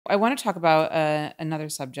I want to talk about another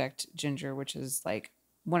subject, Ginger, which is like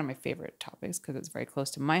one of my favorite topics because it's very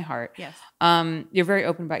close to my heart. Yes. You're very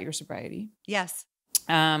open about your sobriety. Yes.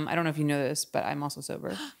 I don't know if you know this, but I'm also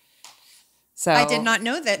sober. So I did not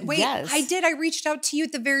know that. Wait, yes. I did. I reached out to you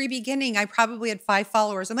at the very beginning. I probably had 5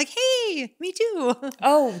 followers. I'm like, hey, me too.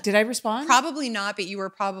 Oh, did I respond? Probably not, but you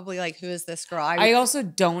were probably like, who is this girl? I also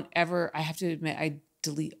don't ever, I have to admit, I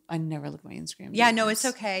never look at my Instagram. Yeah, no, it's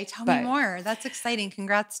okay. Tell me more. That's exciting.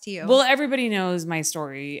 Congrats to you. Well, everybody knows my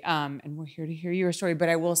story, and we're here to hear your story. But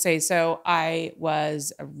I will say, so I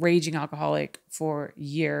was a raging alcoholic for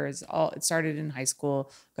years. It started in high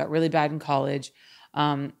school, got really bad in college.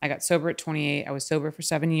 I got sober at 28. I was sober for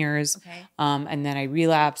 7 years. Okay. And then I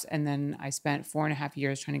relapsed, and then I spent 4.5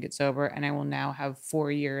 years trying to get sober, and I will now have 4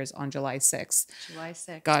 years on July 6th. July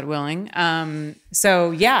 6th. God willing.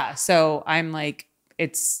 So I'm like,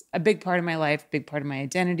 it's a big part of my life, big part of my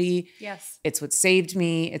identity. Yes. It's what saved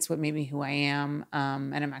me. It's what made me who I am.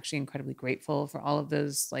 And I'm actually incredibly grateful for all of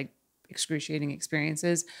those like excruciating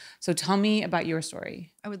experiences. So tell me about your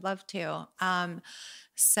story. I would love to.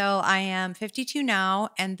 So I am 52 now,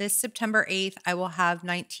 and this September 8th, I will have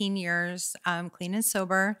 19 years clean and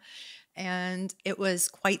sober. And it was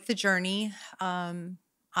quite the journey.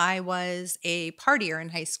 I was a partier in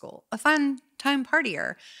high school, a fun time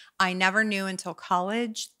partier. I never knew until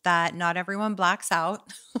college that not everyone blacks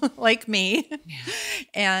out like me. Yeah.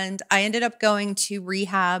 And I ended up going to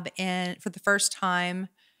rehab for the first time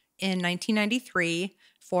in 1993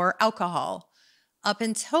 for alcohol. Up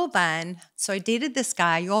until then, so I dated this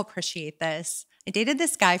guy. You'll appreciate this. I dated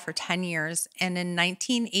this guy for 10 years. And in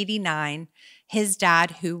 1989, his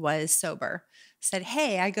dad, who was sober, said,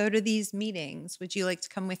 hey, I go to these meetings. Would you like to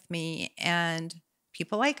come with me? And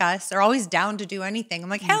people like us are always down to do anything. I'm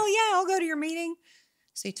like, hell yeah, I'll go to your meeting.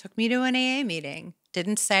 So he took me to an AA meeting.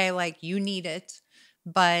 Didn't say like, you need it.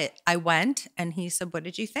 But I went and he said, what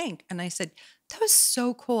did you think? And I said, that was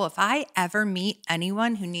so cool. If I ever meet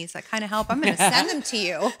anyone who needs that kind of help, I'm going to send them to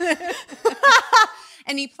you.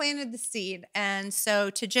 And he planted the seed. And so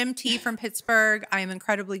to Jim T from Pittsburgh, I am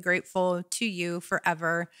incredibly grateful to you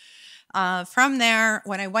forever. From there,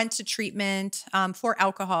 when I went to treatment for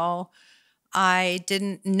alcohol, I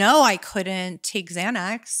didn't know I couldn't take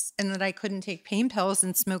Xanax and that I couldn't take pain pills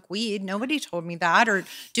and smoke weed. Nobody told me that, or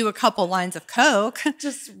do a couple lines of Coke.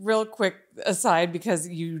 Just real quick aside, because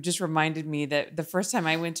you just reminded me that the first time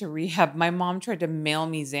I went to rehab, my mom tried to mail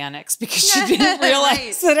me Xanax because she didn't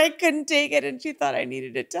realize that I couldn't take it, and she thought I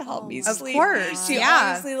needed it to help me sleep. Of course. She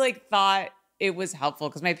honestly like thought it was helpful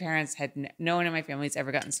because my parents had no one in my family has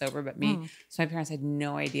ever gotten sober but me. So my parents had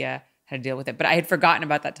no idea how to deal with it. But I had forgotten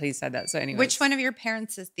about that till you said that. So anyway. Which one of your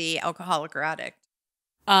parents is the alcoholic or addict?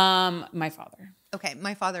 My father. Okay.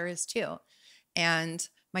 My father is too. And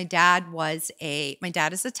my dad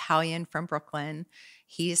is Italian from Brooklyn.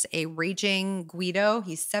 He's a raging Guido.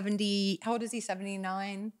 He's 70. How old is he?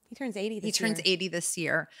 79? He turns 80 this year. He turns 80 this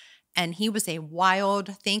year. And he was a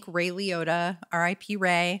wild, think Ray Liotta, R.I.P.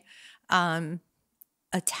 Ray,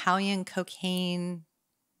 Italian cocaine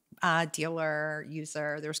dealer,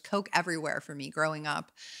 user. There was Coke everywhere for me growing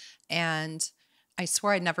up. And I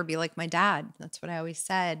swore I'd never be like my dad. That's what I always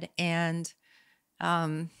said. And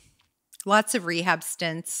lots of rehab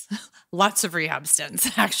stints,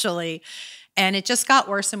 actually. And it just got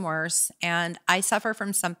worse and worse. And I suffer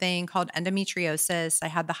from something called endometriosis. I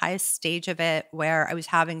had the highest stage of it where I was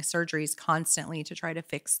having surgeries constantly to try to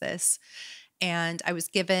fix this. And I was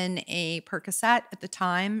given a Percocet at the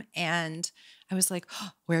time, and I was like,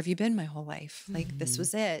 oh, where have you been my whole life? Like, this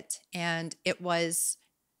was it. And it was,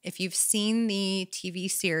 if you've seen the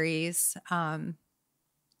TV series,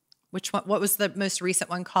 which one, what was the most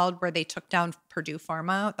recent one called where they took down Purdue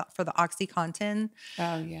Pharma for the OxyContin?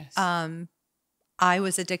 Oh, yes. I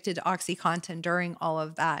was addicted to OxyContin during all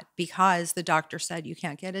of that because the doctor said, you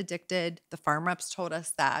can't get addicted. The farm reps told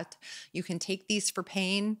us that. You can take these for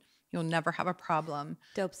pain. You'll never have a problem.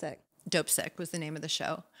 Dope Sick. Dope Sick was the name of the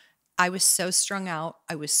show. I was so strung out.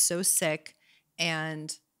 I was so sick.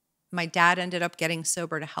 And my dad ended up getting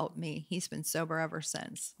sober to help me. He's been sober ever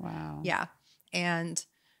since. Wow. Yeah. And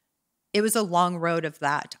it was a long road of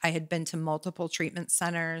that. I had been to multiple treatment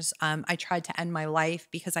centers. I tried to end my life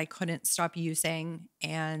because I couldn't stop using.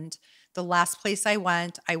 And the last place I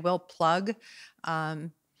went, I will plug,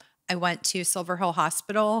 I went to Silver Hill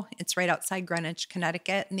Hospital. It's right outside Greenwich,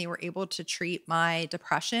 Connecticut, and they were able to treat my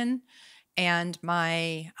depression and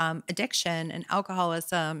my addiction and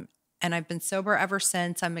alcoholism. And I've been sober ever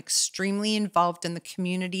since. I'm extremely involved in the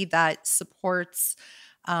community that supports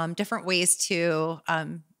different ways to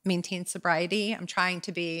maintain sobriety. I'm trying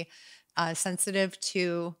to be sensitive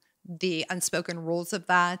to the unspoken rules of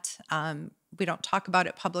that. We don't talk about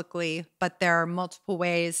it publicly, but there are multiple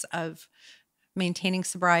ways of maintaining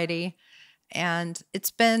sobriety. And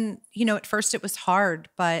it's been, at first it was hard,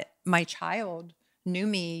 but my child knew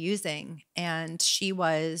me using, and she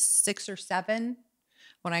was 6 or 7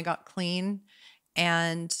 when I got clean.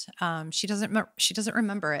 And she doesn't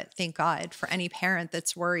remember it. Thank God, for any parent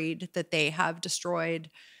that's worried that they have destroyed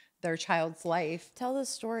their child's life. Tell the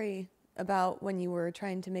story about when you were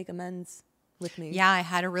trying to make amends with me. Yeah, I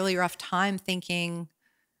had a really rough time thinking,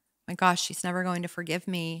 my gosh, she's never going to forgive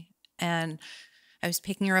me. And I was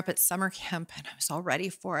picking her up at summer camp, and I was all ready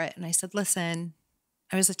for it. And I said, listen,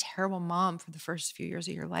 I was a terrible mom for the first few years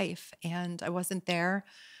of your life, and I wasn't there.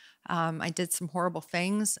 I did some horrible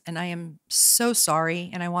things, and I am so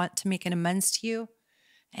sorry, and I want to make an amends to you.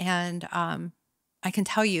 And I can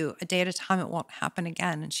tell you a day at a time it won't happen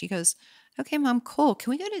again. And she goes, okay, Mom, cool.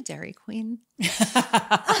 Can we go to Dairy Queen? And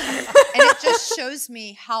it just shows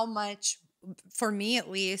me how much, for me at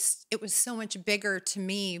least, it was so much bigger to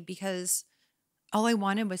me, because all I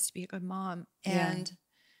wanted was to be a good mom. And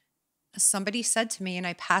somebody said to me, and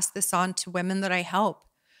I passed this on to women that I help,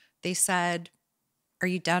 they said, are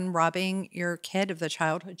you done robbing your kid of the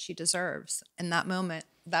childhood she deserves? And that moment,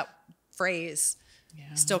 that phrase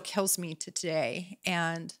still kills me to today.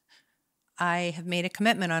 And I have made a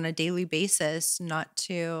commitment on a daily basis not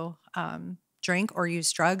to drink or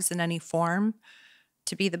use drugs in any form,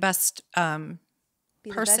 to be the best Be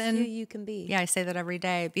the person best you can be. Yeah, I say that every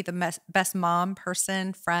day. Be the best mom,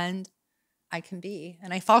 person, friend I can be.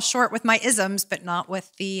 And I fall short with my isms, but not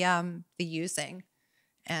with the using.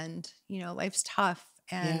 And, life's tough,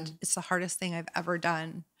 and it's the hardest thing I've ever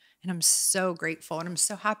done. And I'm so grateful, and I'm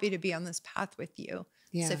so happy to be on this path with you.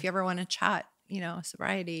 Yeah. So if you ever want to chat,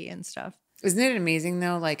 sobriety and stuff. Isn't it amazing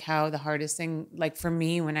though, like how the hardest thing, like for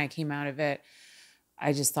me, when I came out of it,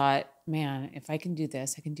 I just thought, man, if I can do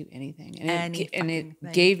this, I can do anything. And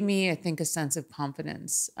it gave me, I think, a sense of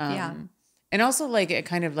confidence. And also like a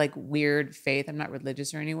kind of like weird faith. I'm not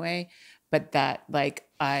religious or any way, but that like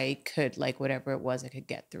I could, like whatever it was, I could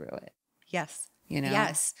get through it. Yes.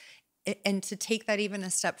 Yes. And to take that even a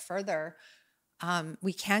step further,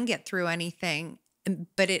 we can get through anything,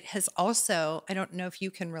 but it has also, I don't know if you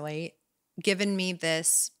can relate, given me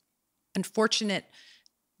this unfortunate,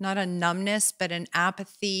 not a numbness, but an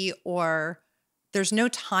apathy, or there's no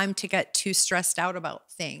time to get too stressed out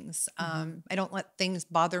about things. I don't let things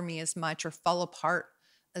bother me as much or fall apart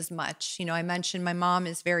as much. I mentioned my mom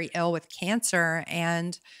is very ill with cancer,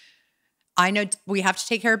 and I know we have to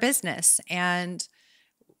take care of business. And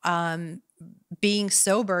being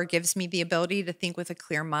sober gives me the ability to think with a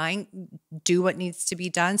clear mind, do what needs to be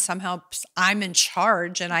done. Somehow I'm in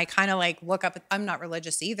charge, and I kind of like look up. I'm not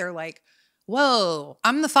religious either. Like, whoa,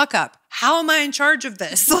 I'm the fuck up. How am I in charge of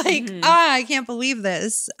this? Like, I can't believe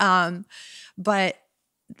this. But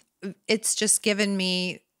it's just given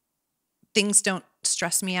me, things don't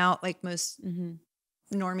stress me out like most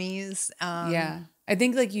normies. I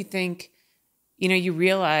think like you think, you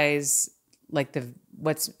realize like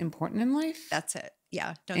what's important in life. That's it.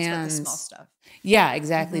 Yeah. Don't sweat the small stuff. Yeah,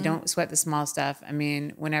 exactly. Don't sweat the small stuff. I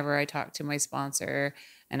mean, whenever I talk to my sponsor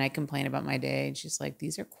and I complain about my day, and she's like,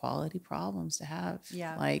 these are quality problems to have.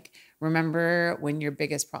 Yeah. Like, remember when your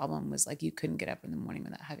biggest problem was like, you couldn't get up in the morning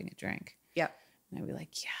without having a drink. Yep. And I'd be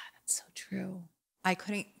like, yeah, that's so true. I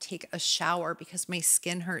couldn't take a shower because my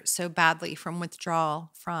skin hurt so badly from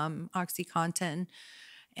withdrawal from OxyContin,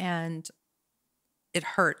 and it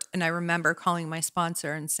hurt. And I remember calling my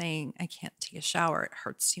sponsor and saying, I can't take a shower. It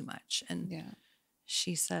hurts too much. And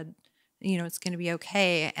she said, it's going to be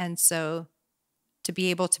okay. And so to be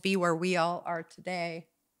able to be where we all are today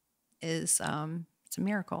is, it's a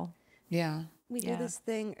miracle. Yeah. We do this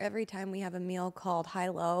thing every time we have a meal called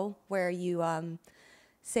high-low, where you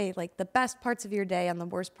say like the best parts of your day and the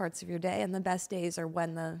worst parts of your day, and the best days are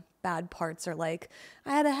when the bad parts are like,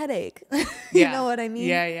 I had a headache. You know what I mean?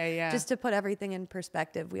 Yeah. Just to put everything in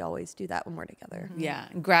perspective, we always do that when we're together. Yeah.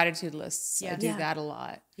 And gratitude lists. I do that a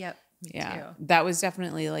lot. Yep. Me too. That was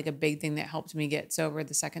definitely like a big thing that helped me get sober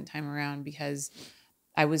the second time around, because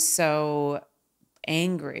I was so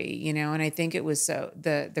angry, and I think it was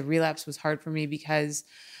the relapse was hard for me because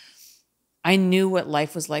I knew what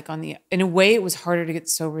life was like in a way it was harder to get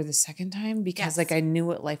sober the second time, because like I knew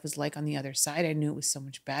what life was like on the other side. I knew it was so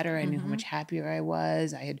much better. I knew how much happier I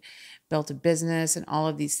was. I had built a business and all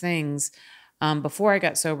of these things. Before I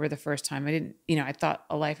got sober the first time, I didn't, I thought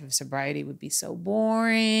a life of sobriety would be so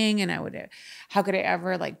boring, and how could I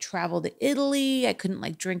ever like travel to Italy? I couldn't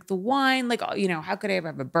like drink the wine. Like, how could I ever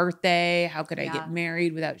have a birthday? How could I get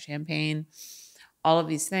married without champagne? all of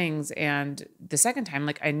these things. And the second time,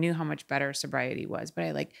 like I knew how much better sobriety was, but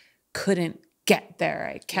I like couldn't get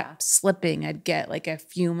there. I kept slipping. I'd get like a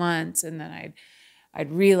few months and then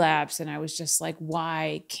I'd relapse. And I was just like,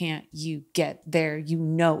 why can't you get there? You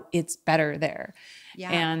know, it's better there.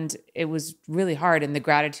 Yeah. And it was really hard. And the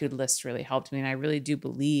gratitude list really helped me. And I really do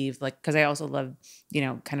believe, like, because I also love, you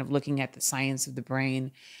know, kind of looking at the science of the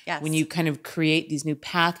brain. Yes. When you kind of create these new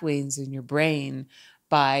pathways in your brain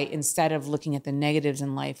by, instead of looking at the negatives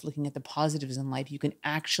in life, looking at the positives in life, you can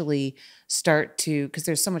actually start to, because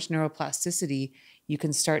there's so much neuroplasticity, you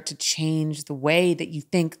can start to change the way that you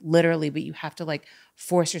think literally, but you have to like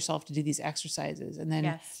force yourself to do these exercises. And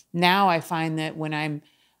then now I find that when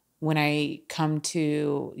I come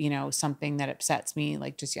to, you know, something that upsets me,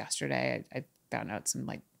 like just yesterday, I found out some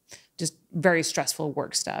like just very stressful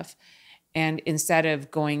work stuff. And instead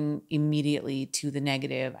of going immediately to the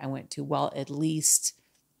negative, I went to, well, at least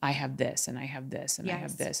I have this and I have this and I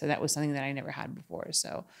have this. So that was something that I never had before.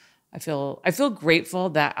 So I feel grateful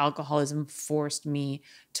that alcoholism forced me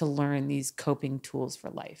to learn these coping tools for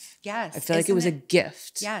life. Yes. I feel like it was a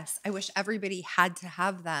gift. Yes. I wish everybody had to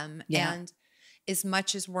have them. Yeah. And as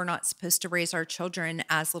much as we're not supposed to raise our children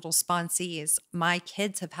as little sponsees, my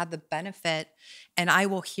kids have had the benefit, and I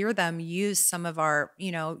will hear them use some of our,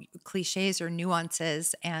 you know, cliches or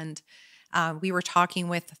nuances. And we were talking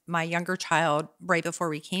with my younger child right before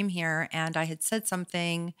we came here, and I had said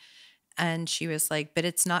something, and she was like, but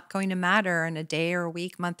it's not going to matter in a day or a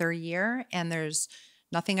week, month or a year. And there's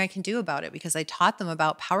nothing I can do about it, because I taught them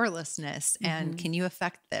about powerlessness and can you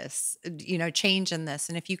affect this, you know, change in this?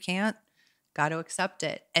 And if you can't, got to accept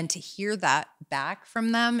it. And to hear that back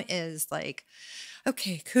from them is like,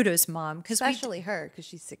 okay, kudos, Mom. Especially her, because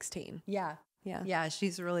she's 16. Yeah. Yeah. Yeah.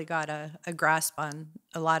 She's really got a grasp on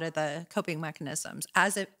a lot of the coping mechanisms,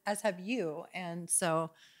 as have you. And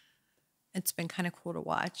so it's been kind of cool to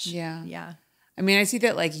watch. Yeah. Yeah. I mean, I see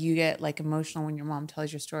that like you get like emotional when your mom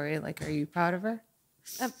tells your story. Like, are you proud of her?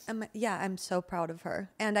 I'm so proud of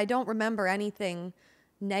her. And I don't remember anything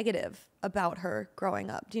negative about her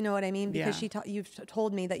growing up. Do you know what I mean? Because you've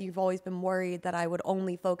told me that you've always been worried that I would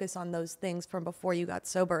only focus on those things from before you got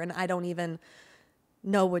sober. And I don't even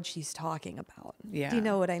know what she's talking about. Yeah. Do you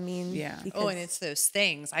know what I mean? Yeah. Oh, and it's those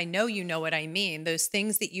things. I know you know what I mean. Those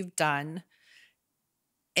things that you've done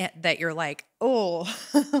that you're like, oh,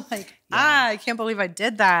 like, I can't believe I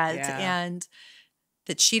did that. Yeah. And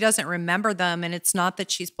that she doesn't remember them. And it's not that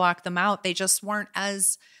she's blocked them out. They just weren't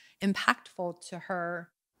as impactful to her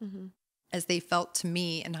as they felt to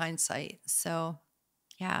me in hindsight. So,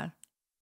 yeah.